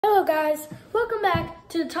welcome back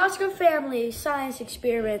to the Tosco Family Science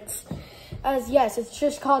Experiments. Yes, it's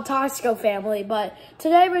just called Tosco Family, but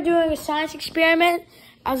today we're doing a science experiment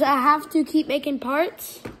as I have to keep making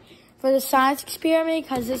parts for the science experiment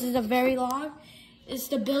because this is a very long. It's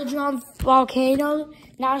the build your own volcano,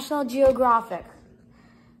 National Geographic.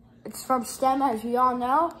 It's from STEM, as we all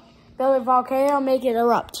know. Build a volcano, make it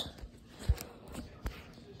erupt.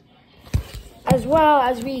 As well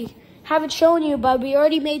as we haven't shown you, but we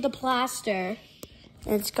already made the plaster.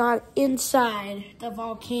 And it's got inside the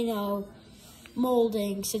volcano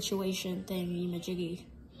molding situation thingy-majiggy.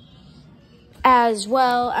 As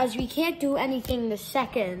well as we can't do anything the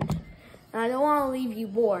second. And I don't want to leave you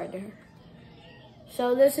bored.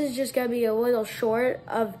 So this is just going to be a little short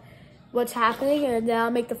of what's happening. And then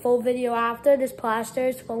I'll make the full video after. This plaster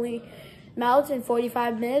is fully melts in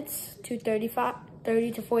 45 minutes to 30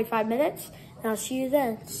 to 45 minutes. And I'll see you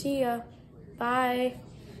then. See ya. Bye.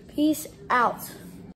 Peace out.